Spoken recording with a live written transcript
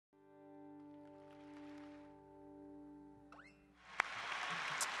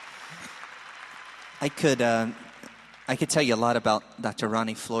I could tell you a lot about Dr.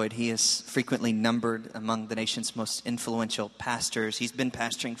 Ronnie Floyd. He is frequently numbered among the nation's most influential pastors. He's been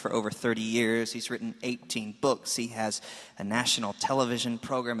pastoring for over 30 years. He's written 18 books. He has a national television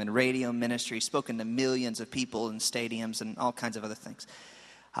program and radio ministry. He's spoken to millions of people in stadiums and all kinds of other things.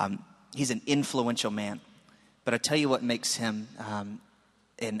 He's an influential man. But I tell you what makes him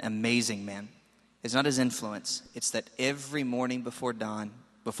an amazing man. It's not his influence. It's that every morning before dawn,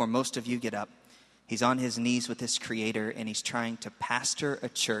 before most of you get up, he's on his knees with his Creator, and he's trying to pastor a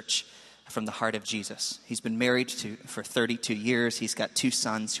church from the heart of Jesus. He's been married for 32 years. He's got 2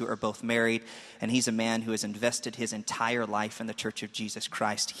 sons who are both married, and he's a man who has invested his entire life in the Church of Jesus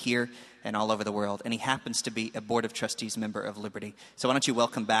Christ here and all over the world. And he happens to be a Board of Trustees member of Liberty. So why don't you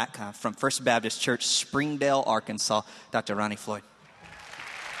welcome back from First Baptist Church, Springdale, Arkansas, Dr. Ronnie Floyd.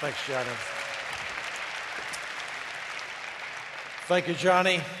 Thanks, Johnny. Thank you,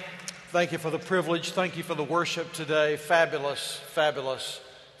 Johnny. Thank you for the privilege. Thank you for the worship today. Fabulous, fabulous,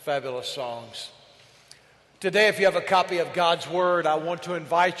 fabulous songs. Today, if you have a copy of God's Word, I want to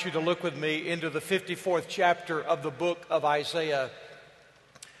invite you to look with me into the 54th chapter of the book of Isaiah.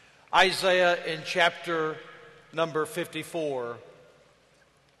 Isaiah in chapter number 54.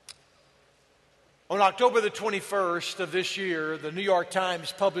 On October the 21st of this year, the New York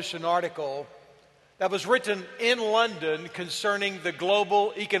Times published an article that was written in London concerning the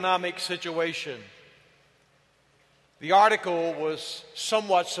global economic situation. The article was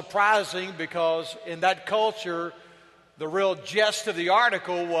somewhat surprising because in that culture, the real gist of the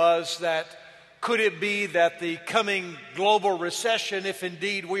article was that could it be that the coming global recession, if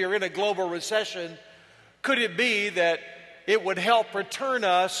indeed we are in a global recession, could it be that it would help return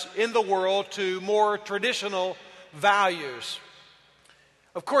us in the world to more traditional values?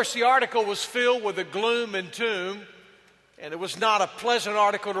 Of course, the article was filled with a gloom and doom, and it was not a pleasant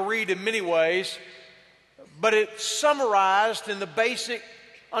article to read in many ways, but it summarized in the basic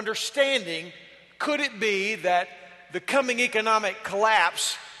understanding, could it be that the coming economic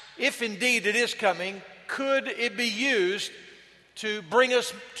collapse, if indeed it is coming, could it be used to bring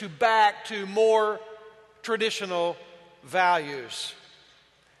us back to more traditional values?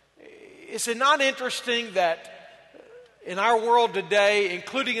 Is it not interesting that in our world today,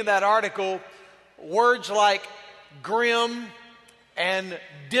 including in that article, words like grim and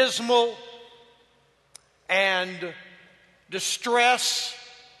dismal and distress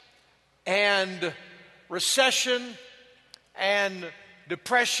and recession and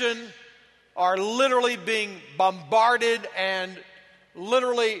depression are literally being bombarded and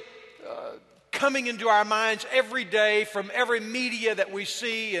literally coming into our minds every day from every media that we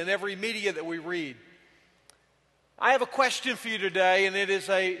see and every media that we read. I have a question for you today, and it is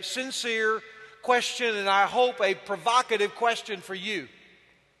a sincere question, and I hope a provocative question for you.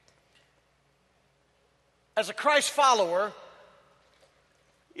 As a Christ follower,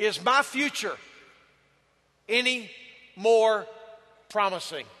 is my future any more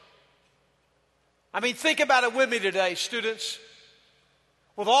promising? I mean, think about it with me today, students.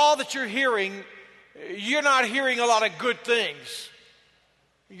 With all that you're hearing, you're not hearing a lot of good things.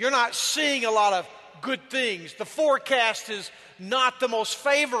 You're not seeing a lot of good things. The forecast is not the most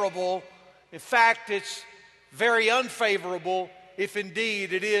favorable. In fact, it's very unfavorable, if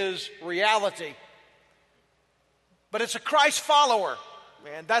indeed it is reality. But it's a Christ follower,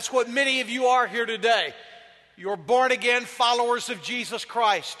 and that's what many of you are here today. You're born-again followers of Jesus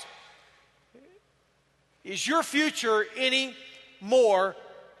Christ. Is your future any more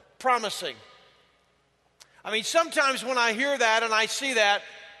promising? I mean, sometimes when I hear that and I see that,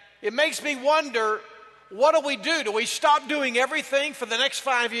 it makes me wonder, what do we do? Do we stop doing everything for the next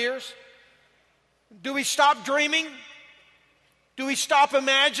 5 years? Do we stop dreaming? Do we stop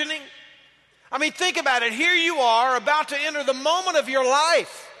imagining? I mean, think about it. Here you are about to enter the moment of your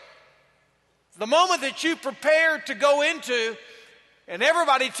life, the moment that you prepared to go into, and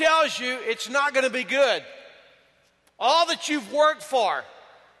everybody tells you it's not going to be good. All that you've worked for.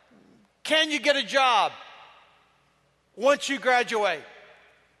 Can you get a job once you graduate?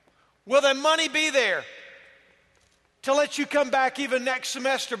 Will the money be there to let you come back even next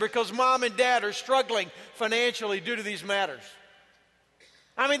semester because mom and dad are struggling financially due to these matters?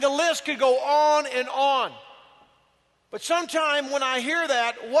 I mean, the list could go on and on. But sometime when I hear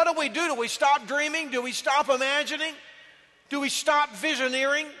that, what do? Do we stop dreaming? Do we stop imagining? Do we stop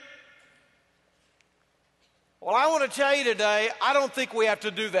visioneering? Well, I want to tell you today, I don't think we have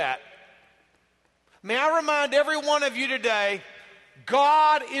to do that. May I remind every one of you today,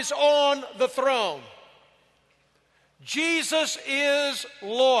 God is on the throne. Jesus is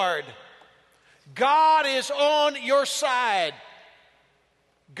Lord. God is on your side.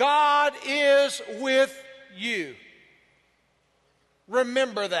 God is with you.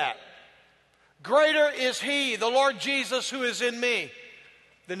 Remember that. Greater is He, the Lord Jesus, who is in me,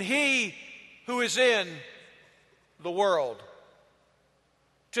 than he who is in the world.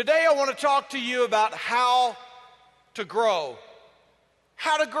 Today I want to talk to you about how to grow.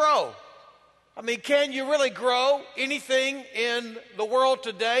 How to grow. I mean, can you really grow anything in the world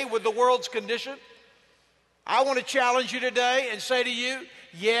today with the world's condition? I want to challenge you today and say to you,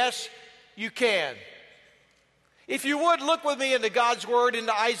 yes, you can. If you would, look with me into God's Word,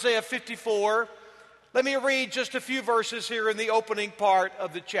 into Isaiah 54. Let me read just a few verses here in the opening part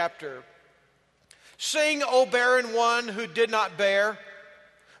of the chapter. Sing, O barren one who did not bear.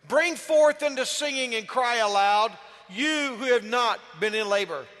 Bring forth into singing and cry aloud, you who have not been in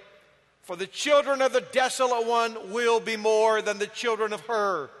labor. For the children of the desolate one will be more than the children of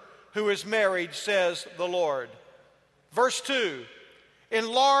her who is married, says the Lord. Verse 2,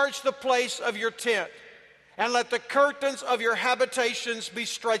 enlarge the place of your tent, and let the curtains of your habitations be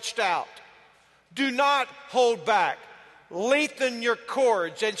stretched out. Do not hold back. Lengthen your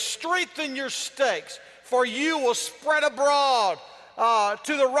cords and strengthen your stakes, for you will spread abroad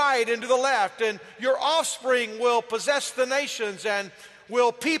to the right and to the left, and your offspring will possess the nations and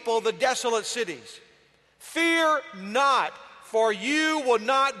will people the desolate cities. Fear not, for you will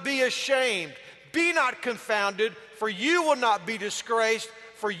not be ashamed. Be not confounded, for you will not be disgraced.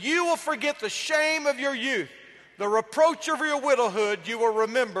 For you will forget the shame of your youth. The reproach of your widowhood you will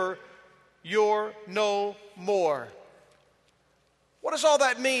remember. You're no more. What does all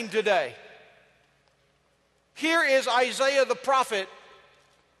that mean today? Here is Isaiah the prophet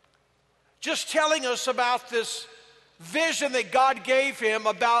just telling us about this vision that God gave him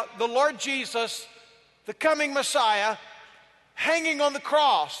about the Lord Jesus, the coming Messiah, hanging on the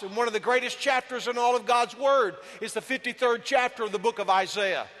cross. And one of the greatest chapters in all of God's Word is the 53rd chapter of the book of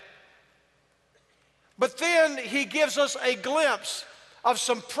Isaiah. But then he gives us a glimpse of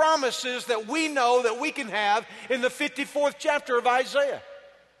some promises that we know that we can have in the 54th chapter of Isaiah.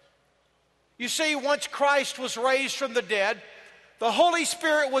 You see, once Christ was raised from the dead, the Holy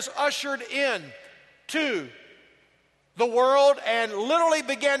Spirit was ushered in to the world and literally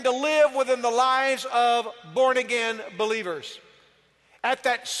began to live within the lives of born-again believers. At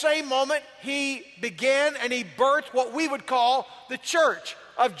that same moment, he began and he birthed what we would call the Church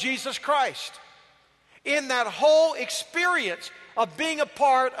of Jesus Christ. In that whole experience of being a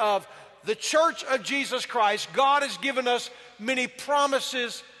part of the Church of Jesus Christ, God has given us many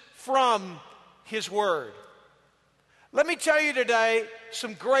promises from His Word. Let me tell you today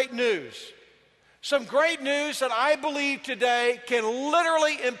some great news. Some great news that I believe today can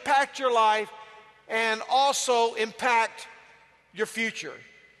literally impact your life and also impact your future.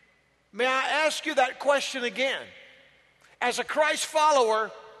 May I ask you that question again? As a Christ follower,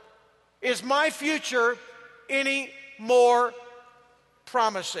 is my future any more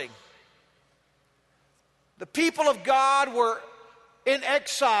promising? The people of God were in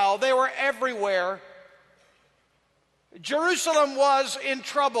exile. They were everywhere. Jerusalem was in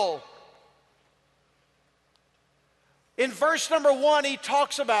trouble. In verse number 1, he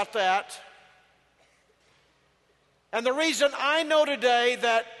talks about that. And the reason I know today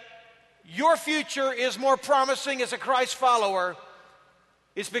that your future is more promising as a Christ follower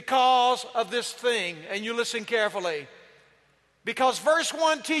is because of this thing. And you listen carefully. Because verse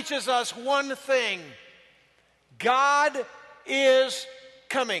 1 teaches us one thing. God is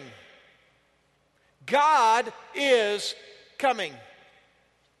coming. God is coming.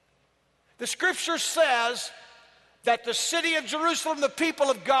 The scripture says that the city of Jerusalem, the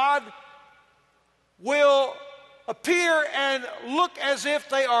people of God, will appear and look as if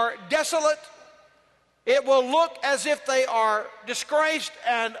they are desolate. It will look as if they are disgraced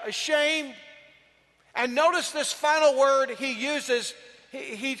and ashamed. And notice this final word he uses.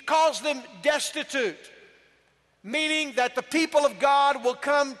 He calls them destitute, meaning that the people of God will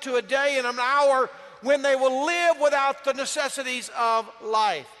come to a day and an hour when they will live without the necessities of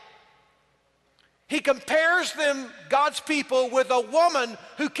life. He compares them, God's people, with a woman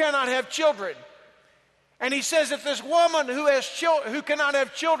who cannot have children. And he says that this woman who cannot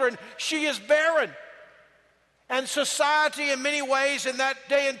have children, she is barren. And society in many ways in that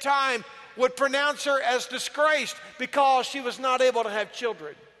day and time would pronounce her as disgraced because she was not able to have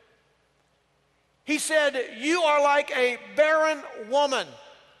children. He said, you are like a barren woman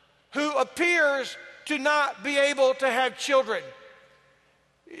who appears to not be able to have children.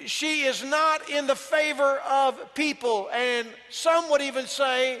 She is not in the favor of people, and some would even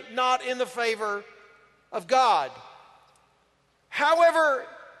say not in the favor of God. However,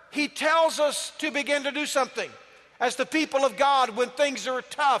 he tells us to begin to do something. as the people of God when things are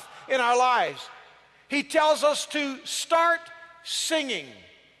tough in our lives. He tells us to start singing.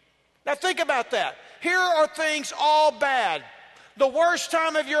 Now think about that. Here are things all bad. The worst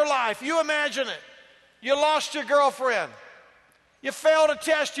time of your life. You imagine it. You lost your girlfriend. You failed a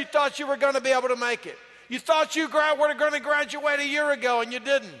test you thought you were going to be able to make it. You thought you were going to graduate a year ago and you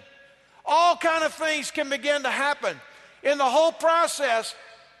didn't. All kind of things can begin to happen. In the whole process,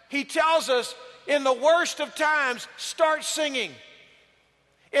 he tells us, in the worst of times, start singing.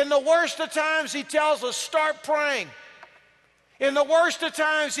 In the worst of times, he tells us, start praying. In the worst of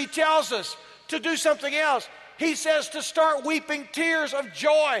times, he tells us to do something else. He says to start weeping tears of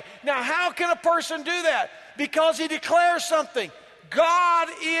joy. Now, how can a person do that? Because he declares something. God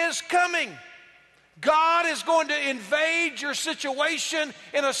is coming. God is going to invade your situation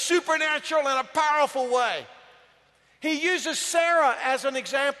in a supernatural and a powerful way. He uses Sarah as an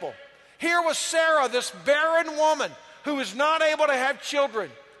example. Here was Sarah, this barren woman who was not able to have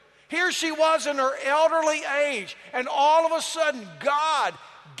children. Here she was in her elderly age, and all of a sudden God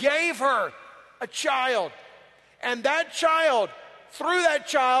gave her a child. And that child, through that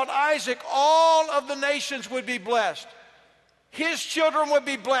child, Isaac, all of the nations would be blessed. His children would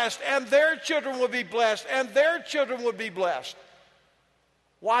be blessed, and their children would be blessed, and their children would be blessed.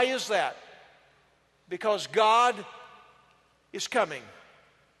 Why is that? Because God is coming.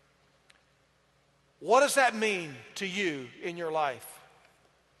 What does that mean to you in your life?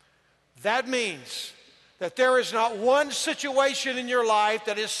 That means that there is not one situation in your life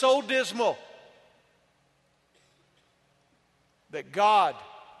that is so dismal that God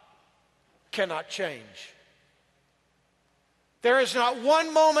cannot change. There is not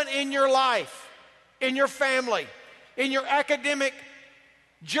one moment in your life, in your family, in your academic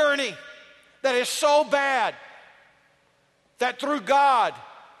journey that is so bad that through God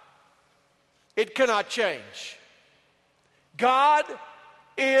it cannot change. God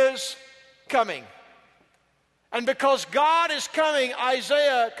is coming. And because God is coming,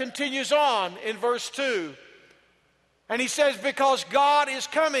 Isaiah continues on in verse 2. And he says, because God is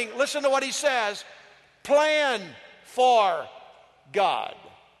coming, listen to what he says, plan for God.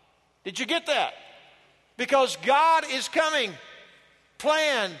 Did you get that? Because God is coming,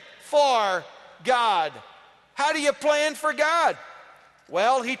 plan for God. How do you plan for God?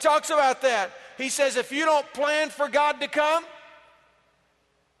 Well, he talks about that. He says if you don't plan for God to come,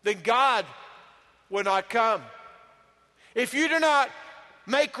 then God will not come. If you do not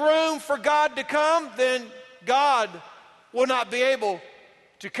make room for God to come, then God will not be able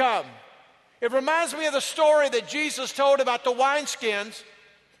to come. It reminds me of the story that Jesus told about the wineskins.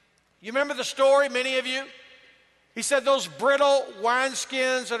 You remember the story, many of you? He said those brittle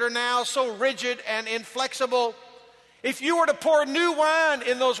wineskins that are now so rigid and inflexible, if you were to pour new wine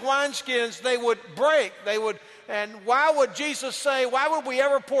in those wineskins, they would break. And why would Jesus say, why would we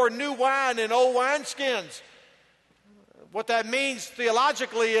ever pour new wine in old wineskins? What that means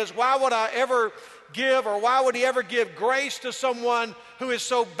theologically is, why would I ever give, or why would he ever give grace to someone who is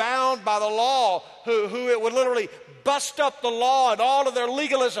so bound by the law, who it would literally bust up the law and all of their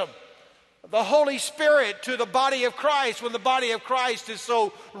legalism? The Holy Spirit to the body of Christ when the body of Christ is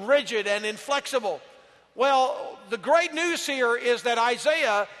so rigid and inflexible. Well, the great news here is that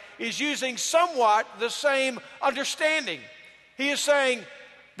Isaiah is using somewhat the same understanding. He is saying,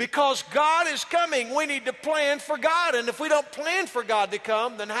 because God is coming, we need to plan for God. And if we don't plan for God to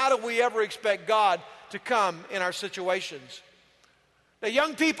come, then how do we ever expect God to come in our situations? Now,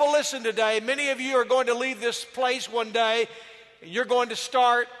 young people, listen today. Many of you are going to leave this place one day, and you're going to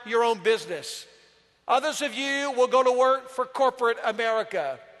start your own business. Others of you will go to work for corporate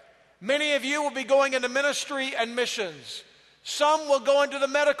America. Many of you will be going into ministry and missions. Some will go into the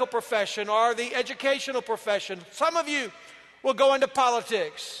medical profession or the educational profession. Some of you will go into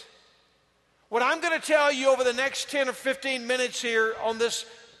politics. What I'm going to tell you over the next 10 or 15 minutes here on this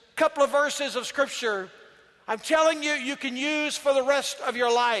couple of verses of Scripture, I'm telling you, you can use for the rest of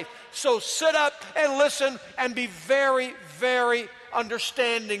your life. So sit up and listen and be very, very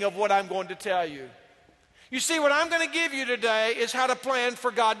understanding of what I'm going to tell you. You see, what I'm going to give you today is how to plan for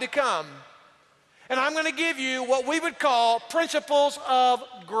God to come. And I'm going to give you what we would call principles of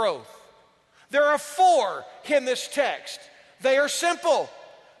growth. There are 4 in this text. They are simple,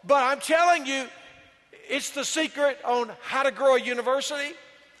 but I'm telling you, it's the secret on how to grow a university.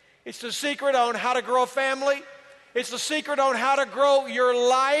 It's the secret on how to grow a family. It's the secret on how to grow your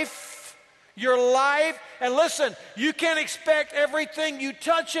life. Your life. And listen, you can't expect everything you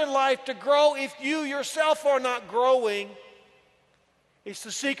touch in life to grow if you yourself are not growing. It's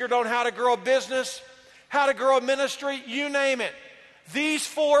the secret on how to grow a business, how to grow a ministry, you name it. These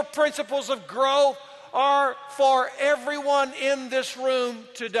 4 principles of growth are for everyone in this room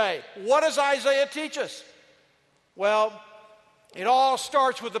today. What does Isaiah teach us? Well, it all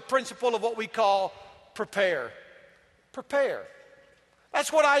starts with the principle of what we call prepare. Prepare.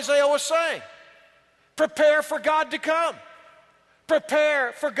 That's what Isaiah was saying. Prepare for God to come.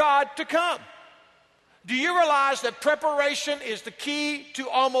 Prepare for God to come. Do you realize that preparation is the key to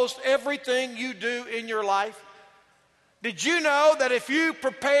almost everything you do in your life? Did you know that if you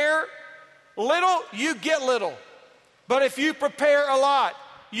prepare little, you get little. But if you prepare a lot,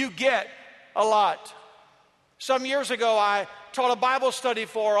 you get a lot. Some years ago, I taught a Bible study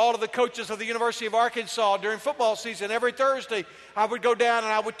for all of the coaches of the University of Arkansas during football season. Every Thursday, I would go down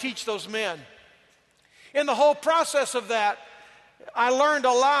and I would teach those men. In the whole process of that, I learned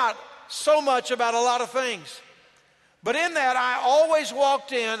a lot, so much about a lot of things. But in that, I always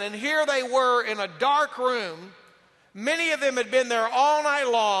walked in, and here they were in a dark room. Many of them had been there all night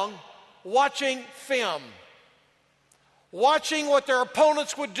long watching film, watching what their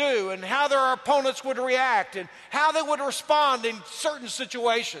opponents would do and how their opponents would react and how they would respond in certain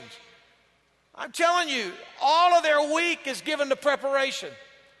situations. I'm telling you, all of their week is given to preparation,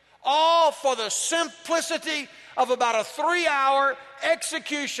 all for the simplicity of about a 3-hour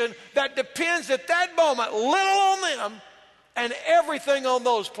execution that depends at that moment little on them and everything on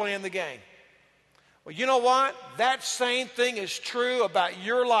those playing the game. Well, you know what? That same thing is true about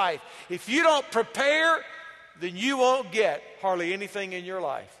your life. If you don't prepare, then you won't get hardly anything in your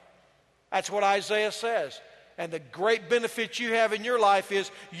life. That's what Isaiah says. And the great benefit you have in your life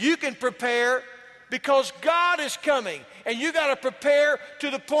is you can prepare because God is coming. And you got to prepare to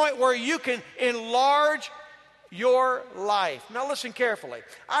the point where you can enlarge your life. Now listen carefully.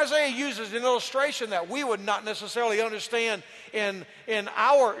 Isaiah uses an illustration that we would not necessarily understand in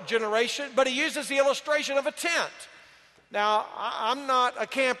our generation, but he uses the illustration of a tent. Now, I'm not a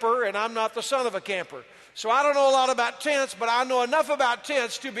camper and I'm not the son of a camper. So I don't know a lot about tents, but I know enough about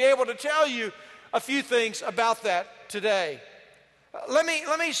tents to be able to tell you a few things about that today. Let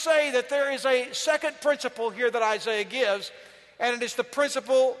me say that there is a second principle here that Isaiah gives, and it is the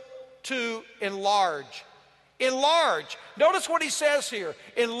principle to enlarge. Enlarge. Notice what he says here.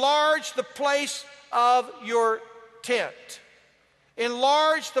 Enlarge the place of your tent.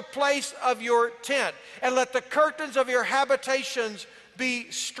 Enlarge the place of your tent, and let the curtains of your habitations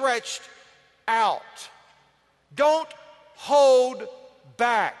be stretched out. Don't hold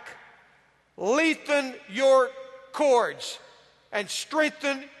back. Lengthen your cords and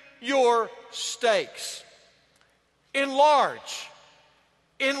strengthen your stakes. Enlarge.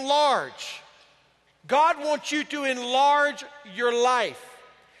 Enlarge. God wants you to enlarge your life.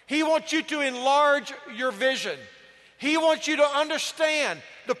 He wants you to enlarge your vision. He wants you to understand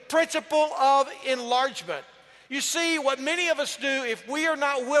the principle of enlargement. You see, what many of us do, if we are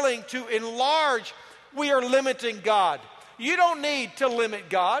not willing to enlarge, we are limiting God. You don't need to limit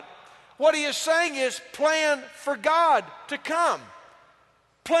God. What he is saying is plan for God to come.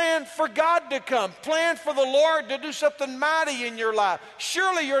 Plan for God to come. Plan for the Lord to do something mighty in your life.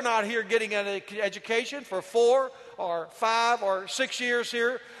 Surely you're not here getting an education for 4 or 5 or 6 years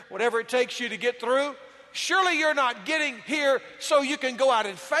here, whatever it takes you to get through. Surely you're not getting here so you can go out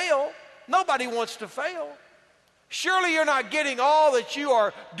and fail. Nobody wants to fail. Surely you're not getting all that you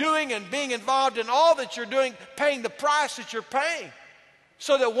are doing and being involved in all that you're doing, paying the price that you're paying,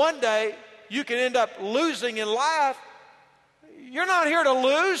 so that one day you can end up losing in life. You're not here to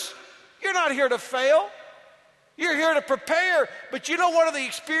lose. You're not here to fail. You're here to prepare. But you know, one of the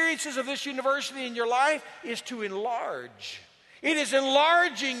experiences of this university in your life is to enlarge. It is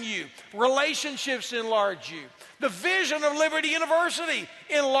enlarging you. Relationships enlarge you. The vision of Liberty University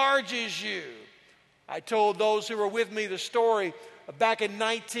enlarges you. I told those who were with me the story back in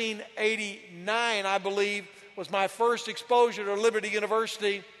 1989, I believe, was my first exposure to Liberty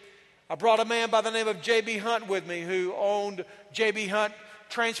University. I brought a man by the name of J.B. Hunt with me who owned J.B. Hunt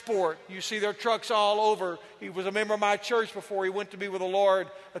Transport. You see their trucks all over. He was a member of my church before he went to be with the Lord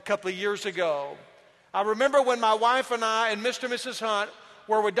a couple of years ago. I remember when my wife and I and Mr. and Mrs. Hunt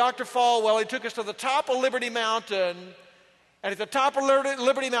were with Dr. Falwell. He took us to the top of Liberty Mountain. And at the top of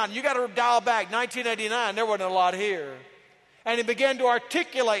Liberty Mountain, you got to dial back, 1989, there wasn't a lot here. And he began to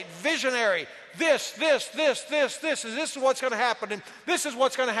articulate visionary, this is what's going to happen, and this is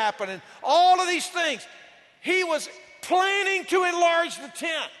what's going to happen, and all of these things. He was planning to enlarge the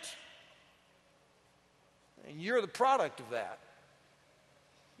tent. And you're the product of that.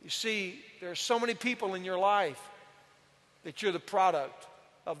 You see, there are so many people in your life that you're the product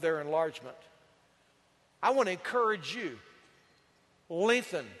of their enlargement. I want to encourage you.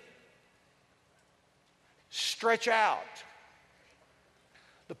 Lengthen. Stretch out.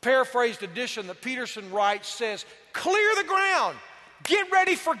 The paraphrased edition that Peterson writes says, clear the ground. Get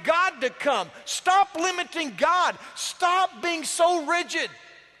ready for God to come. Stop limiting God. Stop being so rigid.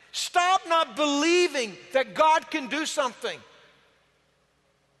 Stop not believing that God can do something.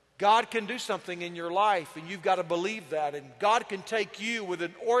 God can do something in your life, and you've got to believe that. And God can take you with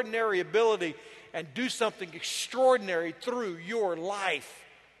an ordinary ability and do something extraordinary through your life.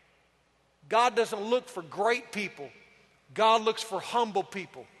 God doesn't look for great people. God looks for humble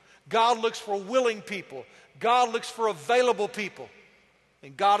people. God looks for willing people. God looks for available people.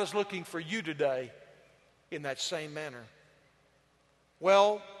 And God is looking for you today in that same manner.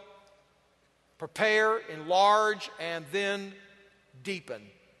 Well, prepare, enlarge, and then deepen.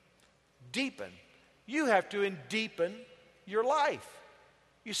 Deepen. You have to deepen your life.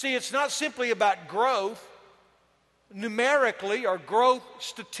 You see, it's not simply about growth numerically or growth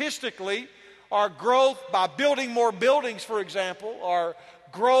statistically or growth by building more buildings, for example, or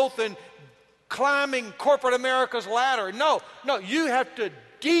growth in climbing corporate America's ladder. No, you have to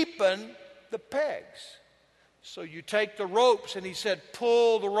deepen the pegs. So you take the ropes, and he said,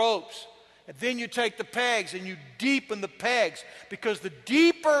 pull the ropes. And then you take the pegs and you deepen the pegs, because the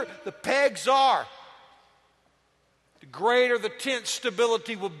deeper the pegs are, the greater the tent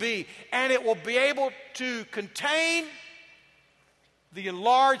stability will be, and it will be able to contain the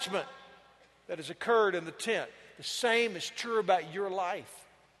enlargement that has occurred in the tent. The same is true about your life.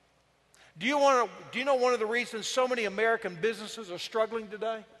 Do you know one of the reasons so many American businesses are struggling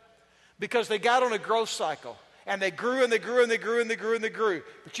today? Because they got on a growth cycle, and they grew and they grew and they grew and they grew and they grew.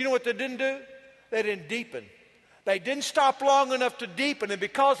 But you know what they didn't do? They didn't deepen. They didn't stop long enough to deepen, and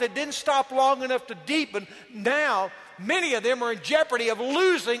because they didn't stop long enough to deepen, now many of them are in jeopardy of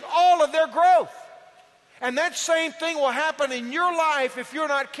losing all of their growth. And that same thing will happen in your life if you're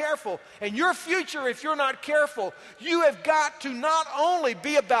not careful. In your future, if you're not careful, you have got to not only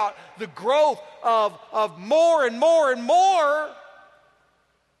be about the growth of more and more and more,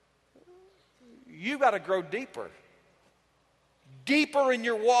 you've got to grow deeper. Deeper in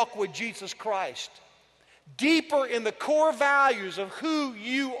your walk with Jesus Christ. Deeper in the core values of who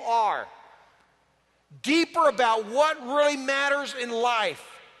you are. Deeper about what really matters in life.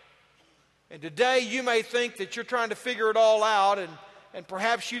 And today you may think that you're trying to figure it all out, and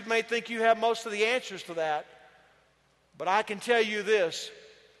perhaps you may think you have most of the answers to that. But I can tell you this,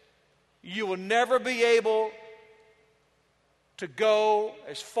 you will never be able to go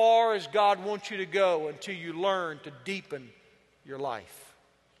as far as God wants you to go until you learn to deepen your life.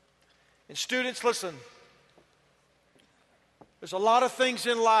 And students, listen, there's a lot of things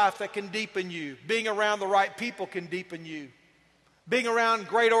in life that can deepen you. Being around the right people can deepen you. Being around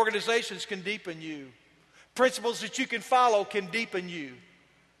great organizations can deepen you. Principles that you can follow can deepen you.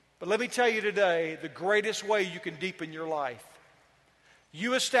 But let me tell you today, the greatest way you can deepen your life,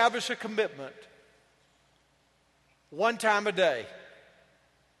 you establish a commitment one time a day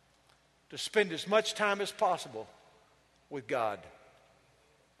to spend as much time as possible with God.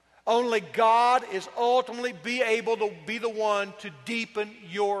 Only God is ultimately be able to be the one to deepen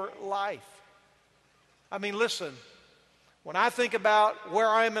your life. I mean, listen, when I think about where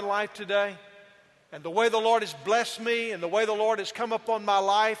I am in life today and the way the Lord has blessed me and the way the Lord has come upon my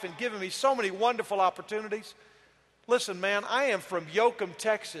life and given me so many wonderful opportunities, listen, man, I am from Yoakum,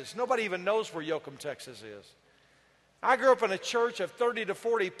 Texas. Nobody even knows where Yoakum, Texas is. I grew up in a church of 30 to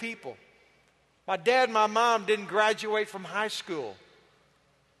 40 people. My dad and my mom didn't graduate from high school.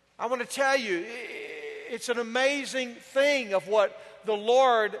 I want to tell you, it's an amazing thing of what the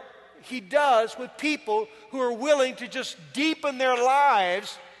Lord, He does with people who are willing to just deepen their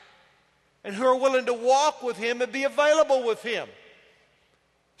lives and who are willing to walk with Him and be available with Him.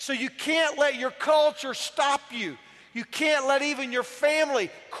 So you can't let your culture stop you. You can't let even your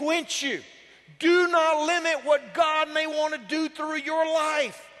family quench you. Do not limit what God may want to do through your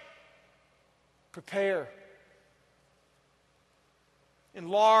life. Prepare.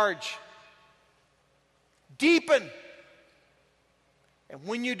 Enlarge. Deepen. And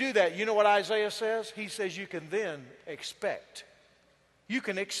when you do that, you know what Isaiah says? He says you can then expect. You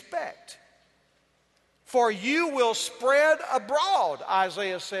can expect. For you will spread abroad,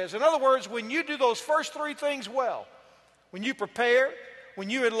 Isaiah says. In other words, when you do those first three things well, when you prepare, when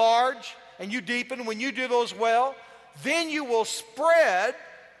you enlarge, and you deepen, when you do those well, then you will spread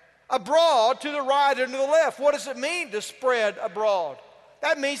abroad to the right and to the left. What does it mean to spread abroad?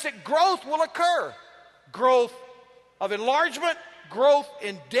 That means that growth will occur. Growth of enlargement, growth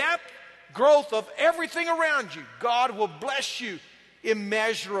in depth, growth of everything around you. God will bless you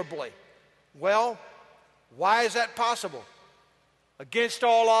immeasurably. Well, why is that possible? Against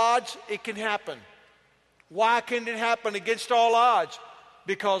all odds, it can happen. Why can it happen against all odds?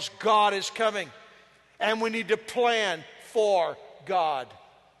 because God is coming. And we need to plan for God.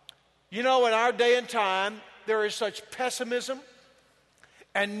 You know, in our day and time, there is such pessimism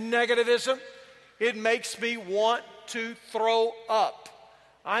and negativism, it makes me want to throw up.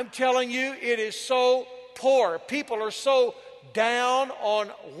 I'm telling you, it is so poor. People are so down on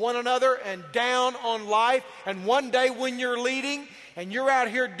one another and down on life. And one day when you're leading and you're out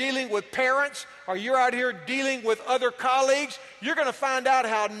here dealing with parents or you're out here dealing with other colleagues, you're going to find out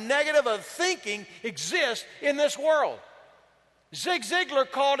how negative a thinking exists in this world. Zig Ziglar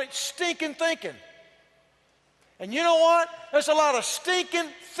called it stinking thinking. And you know what? There's a lot of stinking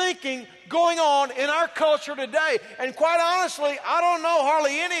thinking going on in our culture today. And quite honestly, I don't know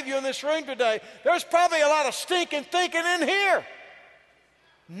hardly any of you in this room today. There's probably a lot of stinking thinking in here.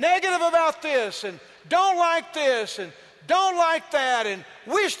 Negative about this, and don't like this, and don't like that, and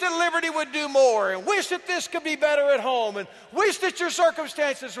wish that Liberty would do more, and wish that this could be better at home, and wish that your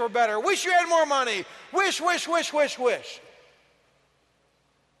circumstances were better, wish you had more money, wish.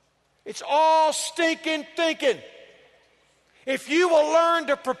 It's all stinking thinking. If you will learn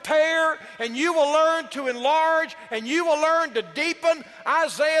to prepare and you will learn to enlarge and you will learn to deepen,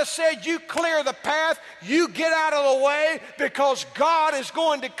 Isaiah said, you clear the path, you get out of the way, because God is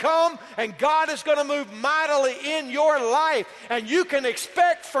going to come and God is going to move mightily in your life, and you can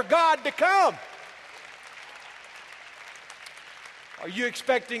expect for God to come. Are you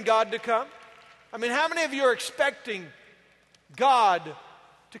expecting God to come? I mean, how many of you are expecting God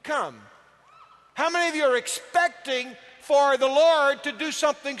to come? How many of you are expecting for the Lord to do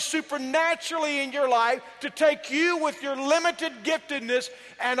something supernaturally in your life, to take you with your limited giftedness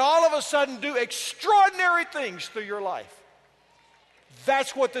and all of a sudden do extraordinary things through your life?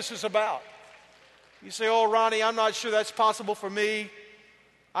 That's what this is about. You say, oh, Ronnie, I'm not sure that's possible for me.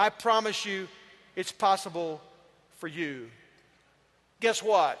 I promise you it's possible for you. Guess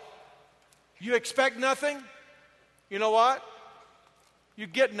what? You expect nothing? You know what? You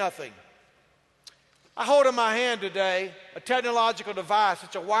get nothing. I hold in my hand today a technological device.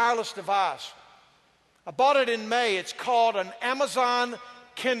 It's a wireless device. I bought it in May. It's called an Amazon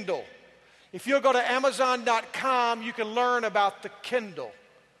Kindle. If you'll go to Amazon.com, you can learn about the Kindle.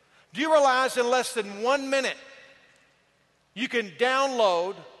 Do you realize in less than 1 minute, you can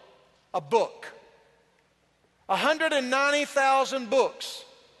download a book? 190,000 books.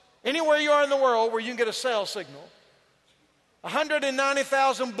 Anywhere you are in the world where you can get a cell signal.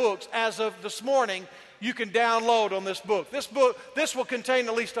 190,000 books as of this morning you can download on this book. This will contain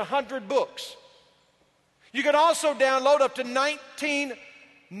at least 100 books. You can also download up to 19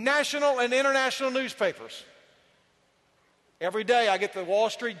 national and international newspapers. Every day I get the Wall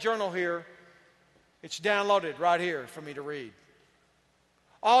Street Journal here. It's downloaded right here for me to read.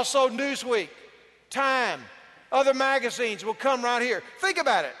 Also Newsweek, Time, other magazines will come right here. Think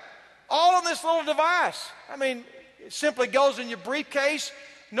about it. All on this little device. I mean, it simply goes in your briefcase.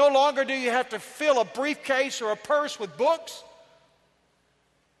 No longer do you have to fill a briefcase or a purse with books.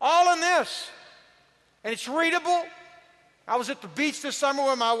 All in this. And it's readable. I was at the beach this summer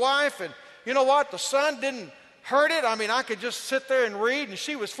with my wife, and you know what? The sun didn't hurt it. I mean, I could just sit there and read, and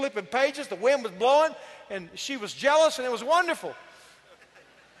she was flipping pages. The wind was blowing, and she was jealous, and it was wonderful.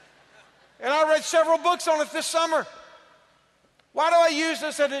 And I read several books on it this summer. Why do I use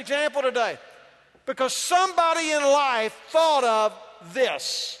this as an example today? Because somebody in life thought of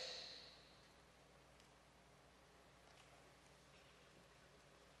this.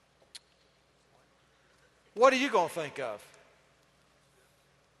 What are you going to think of?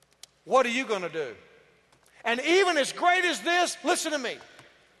 What are you going to do? And even as great as this, listen to me.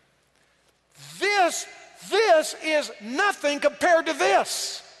 This is nothing compared to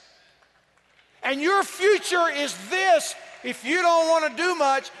this. And your future is this. If you don't want to do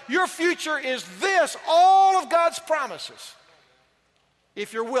much, your future is this, all of God's promises.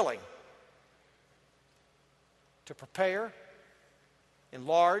 If you're willing to prepare,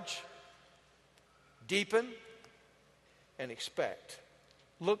 enlarge, deepen, and expect.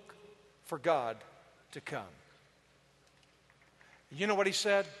 Look for God to come. You know what he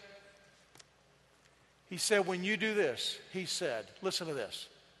said? He said, when you do this, he said, listen to this.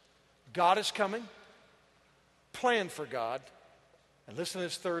 God is coming. Plan for God. And listen to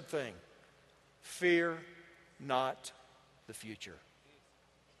this third thing. Fear not the future.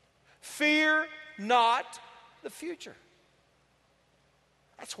 Fear not the future.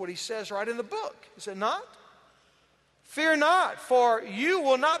 That's what he says right in the book. Is it not? Fear not, for you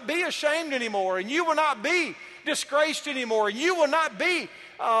will not be ashamed anymore, and you will not be disgraced anymore, and you will not be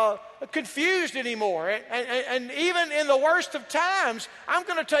confused anymore. And even in the worst of times, I'm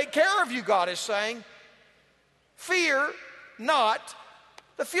going to take care of you, God is saying. Fear not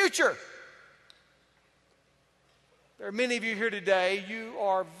the future. There are many of you here today, you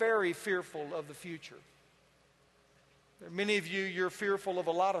are very fearful of the future. There are many of you, you're fearful of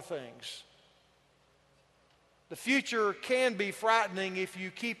a lot of things. The future can be frightening if you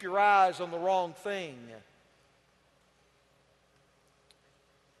keep your eyes on the wrong thing.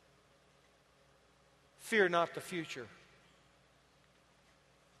 Fear not the future.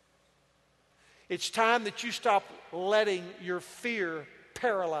 It's time that you stop letting your fear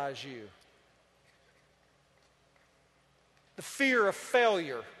paralyze you. The fear of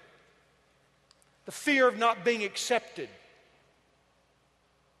failure, the fear of not being accepted,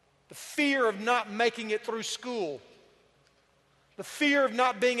 the fear of not making it through school, the fear of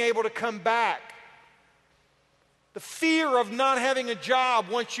not being able to come back, the fear of not having a job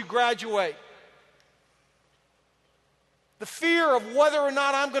once you graduate, the fear of whether or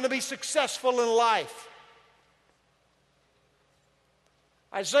not I'm going to be successful in life.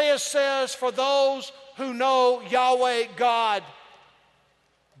 Isaiah says, for those who know Yahweh God,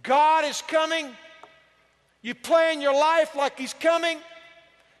 God is coming. You plan your life like He's coming.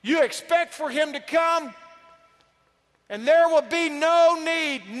 You expect for Him to come. And there will be no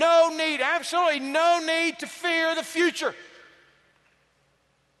need, absolutely no need to fear the future.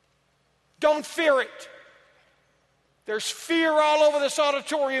 Don't fear it. There's fear all over this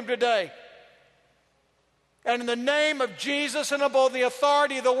auditorium today. And in the name of Jesus and above the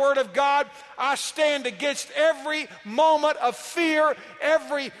authority of the Word of God, I stand against every moment of fear,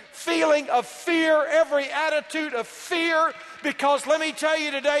 every feeling of fear, every attitude of fear. Because let me tell you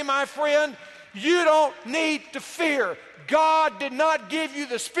today, my friend, you don't need to fear. God did not give you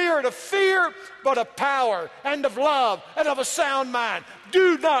the spirit of fear, but of power and of love and of a sound mind.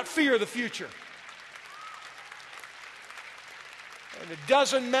 Do not fear the future. And it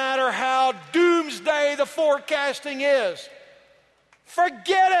doesn't matter how doomsday the forecasting is.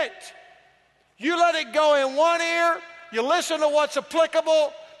 Forget it. You let it go in one ear, you listen to what's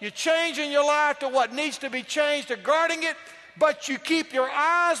applicable, you change in your life to what needs to be changed regarding it, but you keep your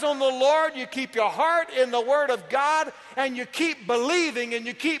eyes on the Lord, you keep your heart in the Word of God, and you keep believing, and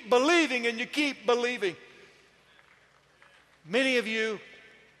you keep believing, and you keep believing. Many of you,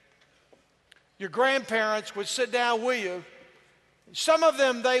 your grandparents would sit down with you. Some of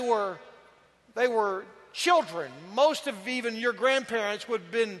them, they were children. Most of even your grandparents would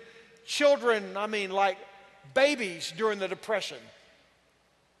have been children, like babies during the Depression.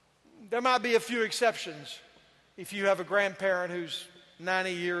 There might be a few exceptions if you have a grandparent who's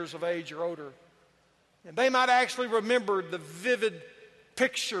 90 years of age or older. And they might actually remember the vivid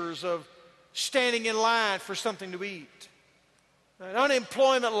pictures of standing in line for something to eat. And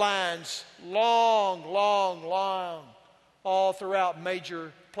unemployment lines, long, all throughout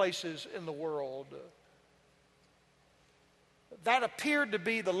major places in the world. That appeared to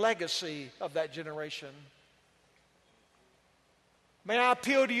be the legacy of that generation. May I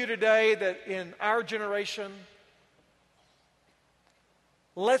appeal to you today that in our generation,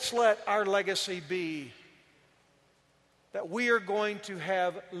 let's let our legacy be that we are going to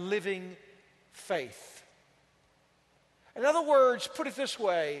have living faith. In other words, put it this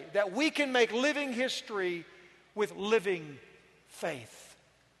way, that we can make living history with living faith.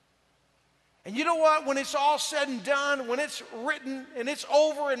 And you know what? When it's all said and done, when it's written and it's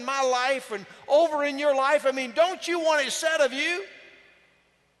over in my life and over in your life, don't you want it said of you?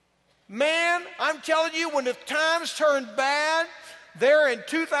 Man, I'm telling you, when the times turned bad, there in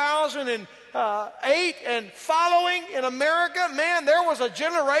 2008 and following in America, man, there was a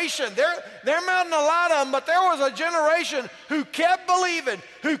generation. There wasn't a lot of them, but there was a generation who kept believing,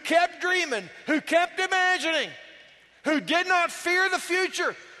 who kept dreaming, who kept imagining, who did not fear the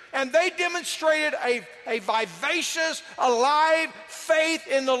future. And they demonstrated a vivacious, alive faith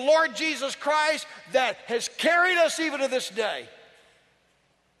in the Lord Jesus Christ that has carried us even to this day.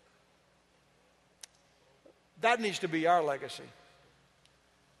 That needs to be our legacy.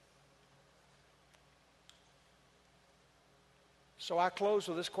 So I close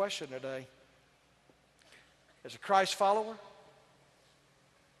with this question today. As a Christ follower,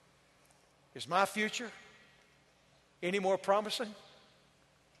 is my future any more promising?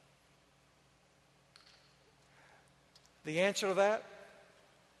 The answer to that?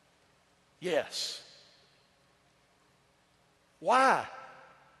 Yes. Why?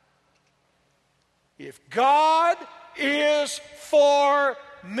 If God is for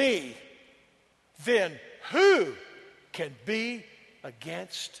me, then who can be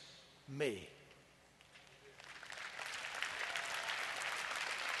against me?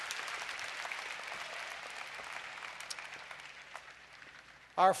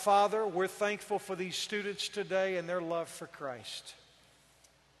 Our Father, we're thankful for these students today and their love for Christ.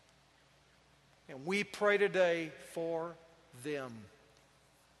 And we pray today for them.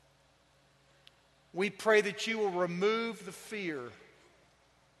 We pray that you will remove the fear.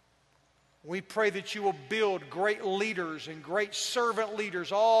 We pray that you will build great leaders and great servant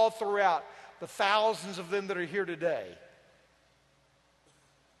leaders all throughout the thousands of them that are here today.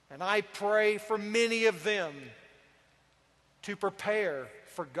 And I pray for many of them to prepare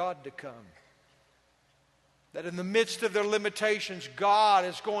for God to come. That in the midst of their limitations, God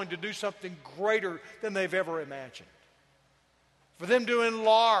is going to do something greater than they've ever imagined. For them to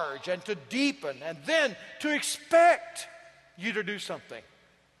enlarge and to deepen and then to expect you to do something.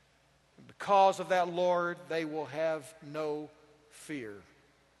 And because of that, Lord, they will have no fear.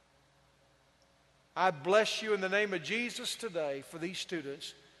 I bless you in the name of Jesus today for these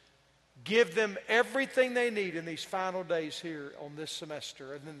students. Give them everything they need in these final days here on this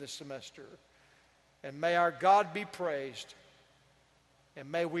semester and in this semester. And may our God be praised.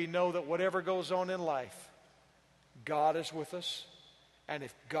 And may we know that whatever goes on in life, God is with us. And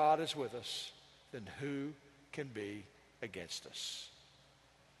if God is with us, then who can be against us?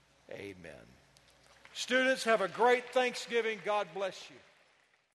 Amen. Students, have a great Thanksgiving. God bless you.